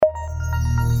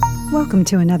Welcome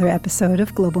to another episode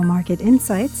of Global Market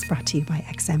Insights, brought to you by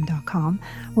XM.com,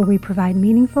 where we provide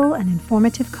meaningful and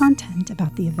informative content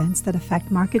about the events that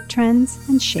affect market trends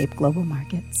and shape global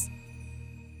markets.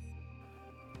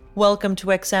 Welcome to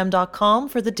XM.com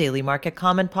for the Daily Market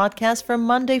Comment podcast for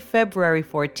Monday, February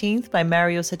 14th by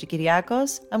Mario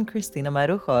Hadjikyriacos. I'm Christina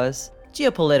Marujos.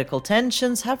 Geopolitical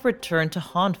tensions have returned to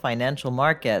haunt financial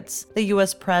markets. The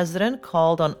U.S. president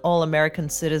called on all American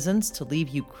citizens to leave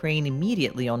Ukraine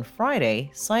immediately on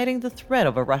Friday, citing the threat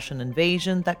of a Russian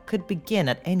invasion that could begin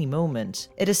at any moment.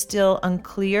 It is still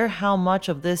unclear how much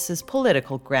of this is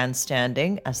political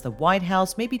grandstanding, as the White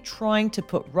House may be trying to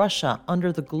put Russia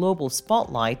under the global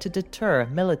spotlight to deter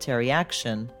military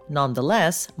action.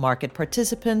 Nonetheless, market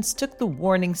participants took the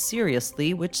warning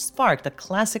seriously, which sparked a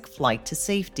classic flight to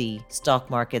safety. Stock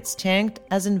markets tanked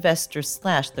as investors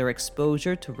slashed their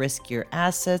exposure to riskier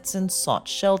assets and sought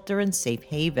shelter in safe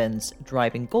havens,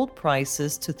 driving gold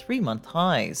prices to 3-month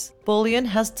highs. Bullion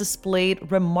has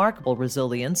displayed remarkable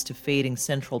resilience to fading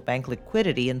central bank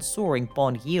liquidity and soaring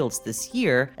bond yields this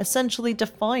year, essentially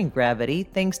defying gravity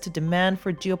thanks to demand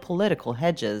for geopolitical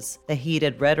hedges. The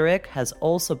heated rhetoric has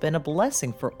also been a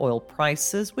blessing for oil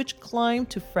prices, which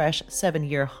climbed to fresh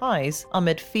 7-year highs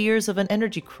amid fears of an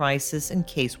energy crisis in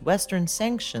case Western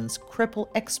sanctions cripple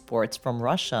exports from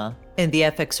Russia. In the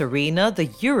FX arena, the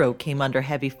euro came under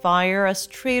heavy fire as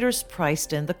traders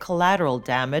priced in the collateral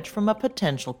damage from a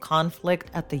potential conflict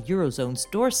at the eurozone's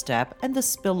doorstep and the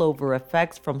spillover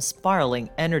effects from spiraling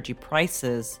energy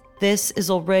prices. This is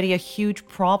already a huge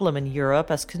problem in Europe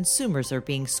as consumers are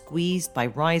being squeezed by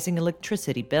rising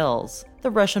electricity bills. The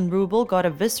Russian ruble got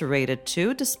eviscerated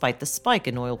too, despite the spike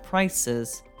in oil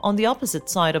prices. On the opposite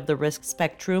side of the risk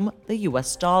spectrum, the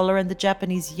US dollar and the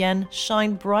Japanese yen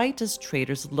shine bright as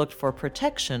traders looked for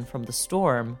protection from the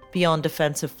storm. Beyond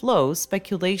defensive flows,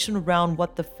 speculation around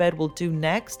what the Fed will do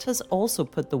next has also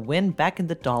put the wind back in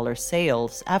the dollar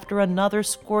sails after another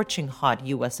scorching hot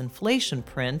US inflation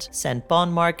print sent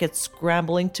bond markets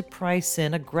scrambling to price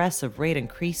in aggressive rate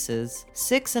increases.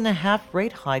 6.5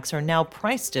 rate hikes are now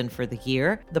priced in for the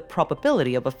year. The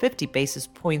probability of a 50 basis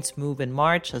points move in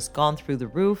March has gone through the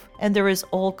roof, and there is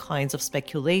all kinds of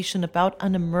speculation about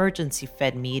an emergency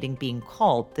Fed meeting being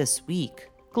called this week.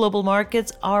 Global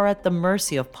markets are at the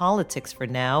mercy of politics for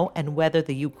now, and whether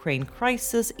the Ukraine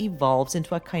crisis evolves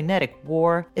into a kinetic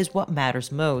war is what matters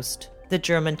most. The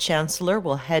German chancellor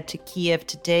will head to Kiev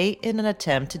today in an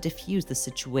attempt to defuse the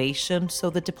situation, so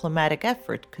the diplomatic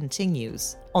effort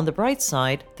continues. On the bright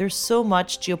side, there's so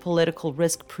much geopolitical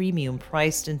risk premium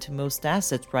priced into most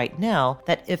assets right now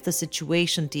that if the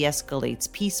situation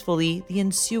de-escalates peacefully, the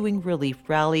ensuing relief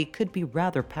rally could be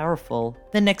rather powerful.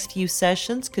 The next few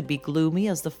sessions could be gloomy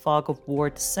as the fog of war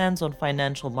descends on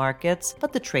financial markets,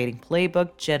 but the trading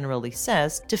playbook generally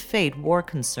says to fade war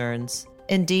concerns.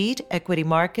 Indeed, equity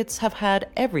markets have had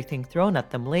everything thrown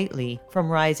at them lately,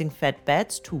 from rising Fed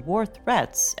bets to war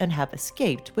threats, and have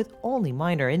escaped with only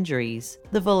minor injuries.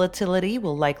 The volatility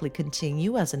will likely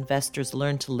continue as investors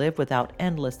learn to live without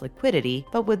endless liquidity,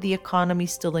 but with the economy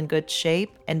still in good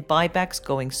shape and buybacks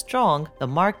going strong, the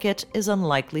market is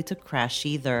unlikely to crash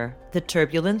either. The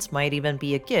turbulence might even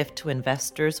be a gift to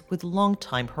investors with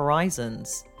long-time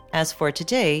horizons. As for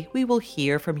today, we will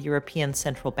hear from European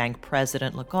Central Bank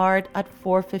President Lagarde at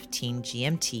 4:15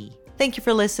 GMT. Thank you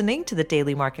for listening to the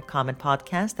Daily Market Comment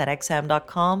podcast at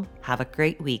XM.com. Have a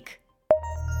great week.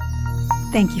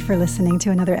 Thank you for listening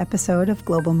to another episode of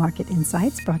Global Market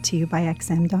Insights, brought to you by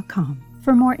XM.com.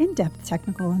 For more in-depth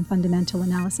technical and fundamental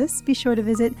analysis, be sure to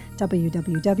visit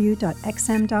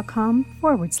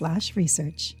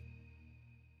www.xm.com/research.